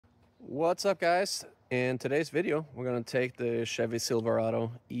What's up, guys? In today's video we're going to take the Chevy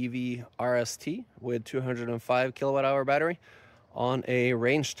Silverado EV RST with 205 kilowatt hour battery on a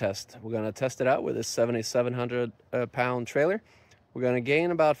range test. We're going to test it out with a 7,700 pound trailer. We're going to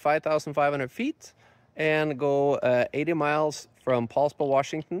gain about 5,500 feet and go 80 miles from Paulsville,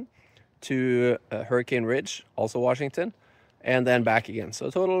 Washington to Hurricane Ridge, also Washington, and then back again. So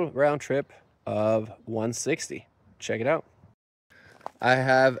a total round trip of 160. Check it out. I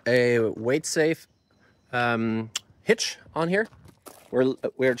have a weight safe hitch on here.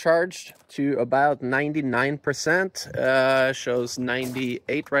 We're charged to about 99%. Shows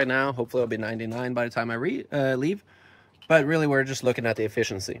 98 right now. Hopefully it'll be 99 by the time I leave. But really we're just looking at the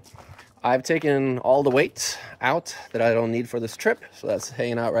efficiency. I've taken all the weight out that I don't need for this trip, so that's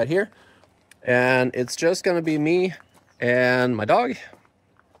hanging out right here. And it's just gonna be me and my dog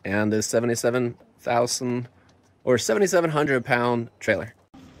and this 7,700 pound trailer.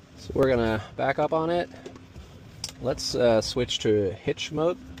 So we're gonna back up on it. Let's switch to hitch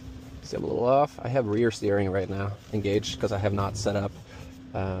mode. See, I'm a little off. I have rear steering right now engaged because I have not set up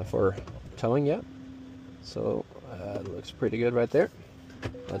for towing yet. So it looks pretty good right there.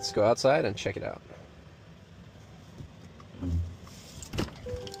 Let's go outside and check it out.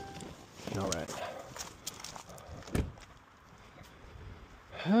 All right.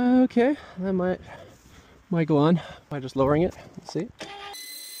 Okay, that might go on by just lowering it. Let's see.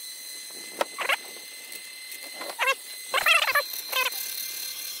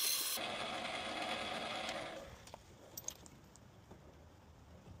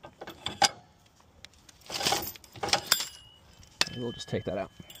 We'll just take that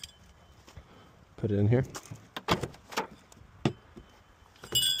out. Put it in here.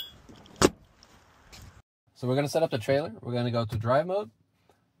 So we're going to set up the trailer. We're going to go to drive mode.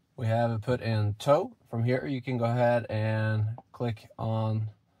 We have it put in tow. From here you can go ahead and click on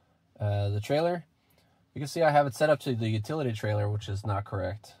the trailer. You can see I have it set up to the utility trailer, which is not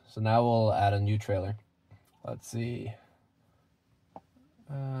correct. So now we'll add a new trailer. Let's see.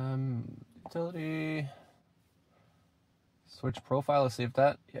 Utility. Switch profile. Let's see if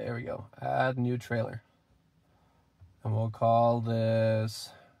that. Yeah, here we go. Add new trailer. And we'll call this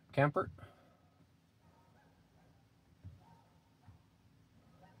camper.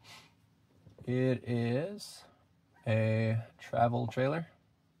 It is a travel trailer.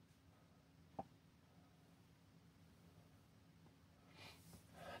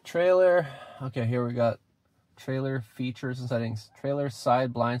 Trailer. Okay, here we got trailer features and settings. Trailer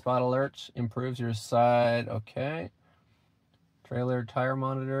side blind spot alert improves your side. Okay. Trailer tire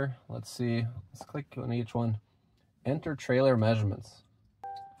monitor. Let's see. Let's click on each one. Enter trailer measurements.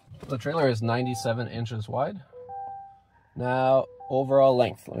 The trailer is 97 inches wide. Now, overall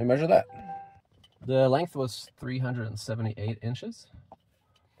length. Let me measure that. The length was 378 inches.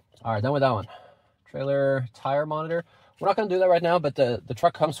 All right, done with that one. Trailer tire monitor. We're not going to do that right now, but the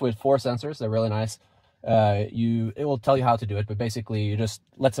truck comes with 4 sensors. They're really nice. It will tell you how to do it, but basically you just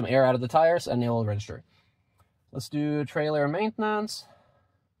let some air out of the tires and it will register. Let's do trailer maintenance.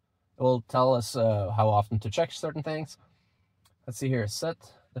 It will tell us how often to check certain things. Let's see here. Set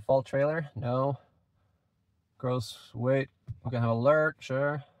default trailer. No. Gross weight. We can have alert.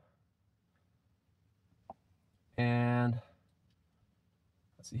 Sure. And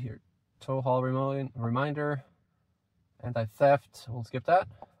let's see here. Tow haul reminder. Anti-theft. We'll skip that.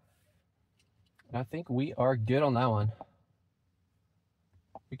 And I think we are good on that one.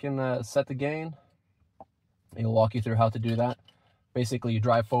 We can set the gain. It'll walk you through how to do that. Basically, you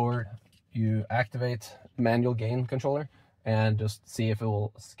drive forward, you activate the manual gain controller, and just see if it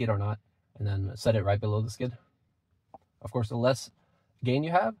will skid or not, and then set it right below the skid. Of course, the less gain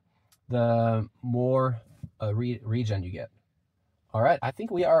you have, the more regen you get. All right, I think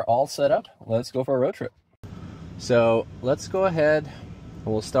we are all set up. Let's go for a road trip. So let's go ahead, and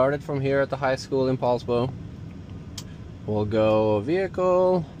we'll start it from here at the high school in Paulsville. We'll go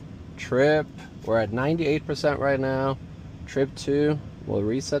vehicle, trip. We're at 98% right now. Trip 2, we'll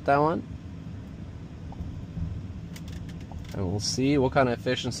reset that one. And we'll see what kind of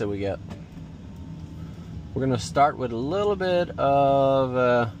efficiency we get. We're gonna start with a little bit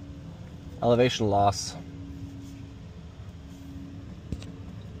of elevation loss.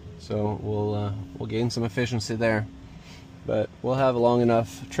 So we'll gain some efficiency there. But we'll have a long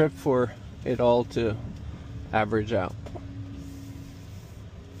enough trip for it all to average out.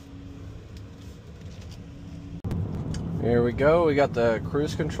 Here we go, we got the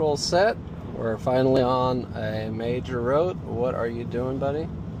cruise control set. We're finally on a major road. What are you doing, buddy?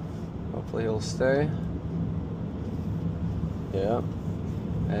 Hopefully he'll stay. Yeah.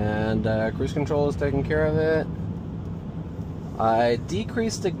 And cruise control is taking care of it. I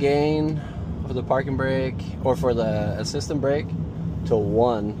decreased the gain for the parking brake, or for the assistant brake, to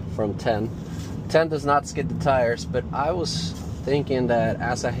 1 from 10. 10 does not skid the tires, but I was thinking that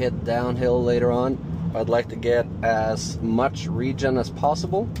as I hit downhill later on, I'd like to get as much regen as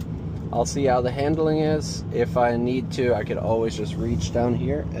possible. I'll see how the handling is. If I need to, I could always just reach down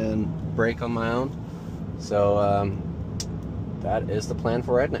here and brake on my own. So that is the plan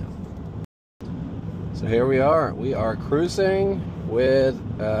for right now. So here we are cruising with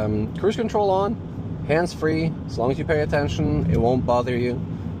cruise control on, hands-free. As long as you pay attention, it won't bother you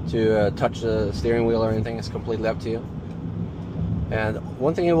to touch the steering wheel or anything. It's completely up to you. And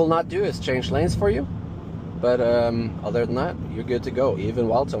one thing it will not do is change lanes for you, but other than that, you're good to go, even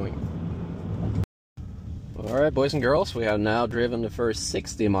while towing. Alright, boys and girls, we have now driven the first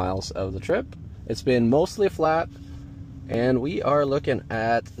 60 miles of the trip. It's been mostly flat, and we are looking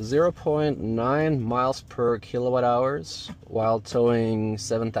at 0.9 miles per kilowatt hours while towing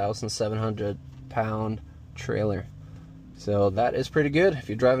 7,700 pound trailer. So that is pretty good. If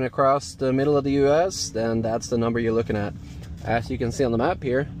you're driving across the middle of the US, then that's the number you're looking at. As you can see on the map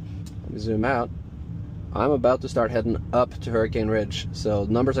here, let me zoom out, I'm about to start heading up to Hurricane Ridge. So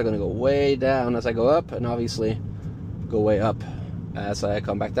the numbers are going to go way down as I go up, and obviously go way up as I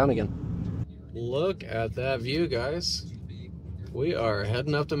come back down again. Look at that view, guys. We are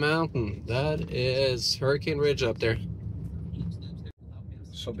heading up the mountain. That is Hurricane Ridge up there.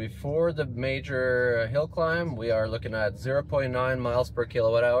 So before the major hill climb, we are looking at 0.9 miles per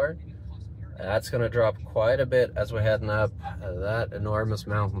kilowatt hour. That's going to drop quite a bit as we're heading up that enormous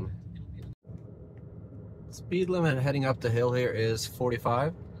mountain. Speed limit heading up the hill here is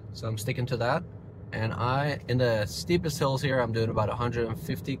 45, so I'm sticking to that. And in the steepest hills here, I'm doing about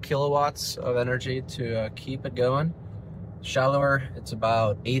 150 kilowatts of energy to keep it going. Shallower, it's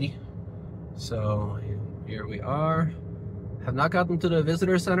about 80. So here we are. Have not gotten to the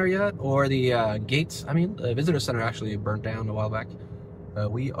visitor center yet, or the gates. I mean, the visitor center actually burnt down a while back.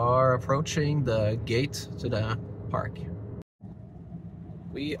 We are approaching the gate to the park.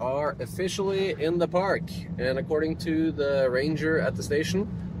 We are officially in the park, and according to the ranger at the station,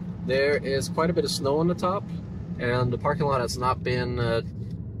 there is quite a bit of snow on the top, and the parking lot has not been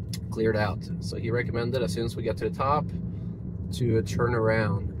cleared out. So he recommended, as soon as we get to the top, to turn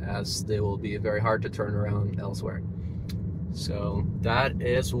around, as they will be very hard to turn around elsewhere. So that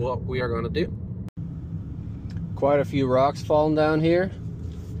is what we are going to do. Quite a few rocks falling down here.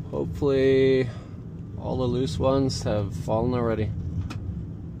 Hopefully all the loose ones have fallen already.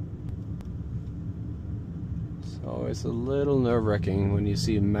 It's always a little nerve-wracking when you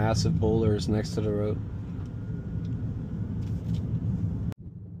see massive boulders next to the road.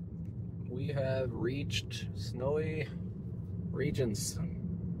 We have reached snowy regions.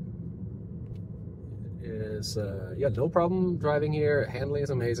 Yeah, no problem driving here. Handling is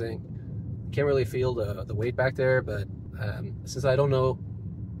amazing. Can't really feel the weight back there, but since I don't know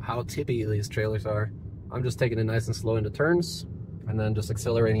how tippy these trailers are, I'm just taking it nice and slow into turns and then just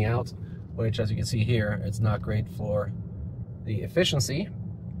accelerating out, which, as you can see here, it's not great for the efficiency.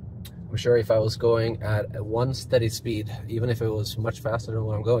 I'm sure if I was going at one steady speed, even if it was much faster than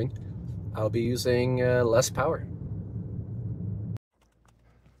what I'm going, I'll be using less power.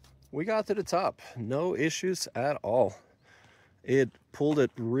 We got to the top, no issues at all. It pulled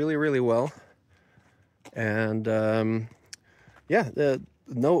it really, really well. And yeah,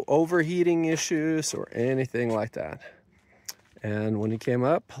 no overheating issues or anything like that. And when you came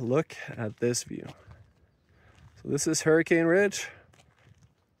up, look at this view. So this is Hurricane Ridge.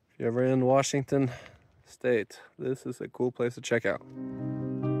 If you're ever in Washington State, this is a cool place to check out.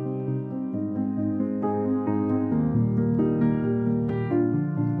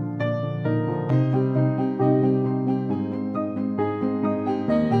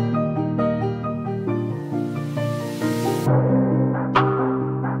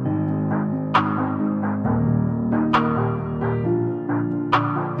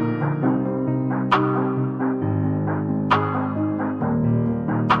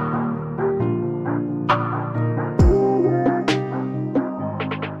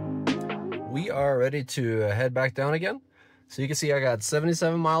 Ready to head back down again. So you can see I got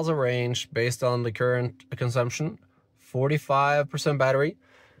 77 miles of range based on the current consumption, 45% battery,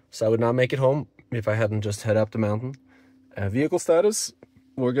 so I would not make it home if I hadn't just head up the mountain. Vehicle status,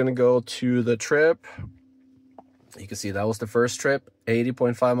 we're gonna go to the trip. You can see that was the first trip,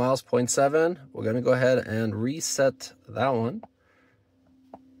 80.5 miles, 0.7. We're gonna go ahead and reset that one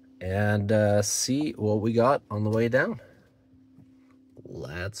and see what we got on the way down.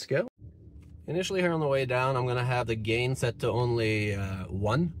 Let's go. Initially here on the way down, I'm going to have the gain set to only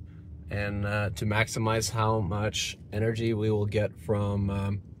 1, and to maximize how much energy we will get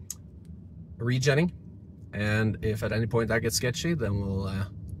from regenning. And if at any point that gets sketchy, then we'll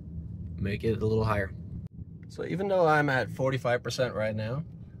make it a little higher. So even though I'm at 45% right now,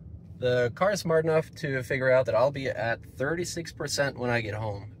 the car is smart enough to figure out that I'll be at 36% when I get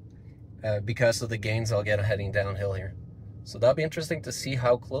home because of the gains I'll get heading downhill here. So that'll be interesting to see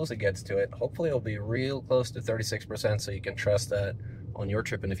how close it gets to it. Hopefully it'll be real close to 36% so you can trust that on your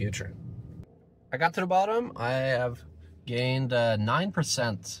trip in the future. I got to the bottom. I have gained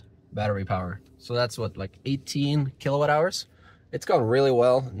 9% battery power. So that's what, like 18 kilowatt hours? It's gone really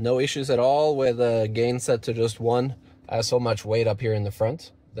well. No issues at all with gain set to just 1. I have so much weight up here in the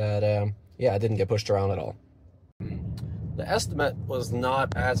front that, yeah, I didn't get pushed around at all. The estimate was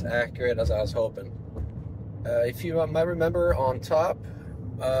not as accurate as I was hoping. If you might remember, on top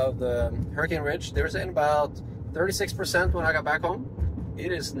of the Hurricane Ridge, they were saying about 36% when I got back home.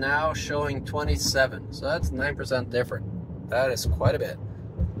 It is now showing 27, so that's 9% different. That is quite a bit.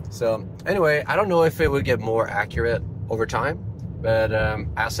 So anyway, I don't know if it would get more accurate over time, but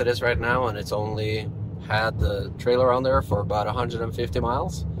as it is right now, and it's only had the trailer on there for about 150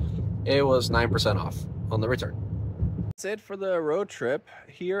 miles, it was 9% off on the return. That's it for the road trip.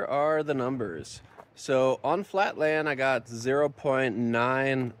 Here are the numbers. So on flat land, I got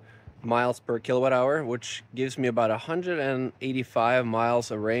 0.9 miles per kilowatt hour, which gives me about 185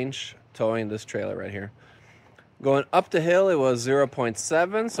 miles of range towing this trailer right here. Going up the hill, it was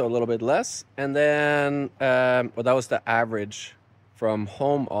 0.7, so a little bit less. And then, well, that was the average from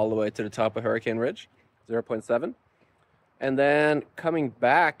home all the way to the top of Hurricane Ridge, 0.7. And then coming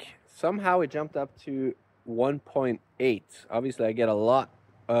back, somehow it jumped up to 1.8. Obviously, I get a lot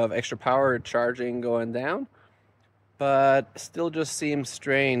of extra power charging going down, but still just seems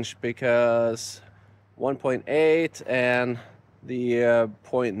strange because 1.8 and the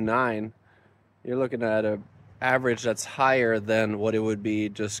 0.9, you're looking at a average that's higher than what it would be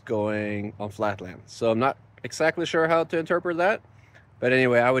just going on flatland. So I'm not exactly sure how to interpret that, but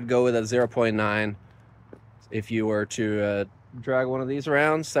anyway, I would go with a 0.9 if you were to drag one of these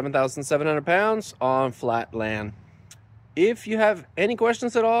around 7,700 pounds on flat land. If you have any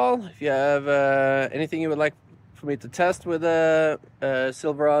questions at all, if you have anything you would like for me to test with a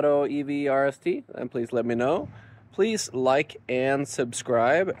Silverado EV RST, then please let me know. Please like and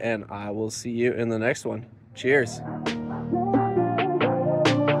subscribe, and I will see you in the next one. Cheers.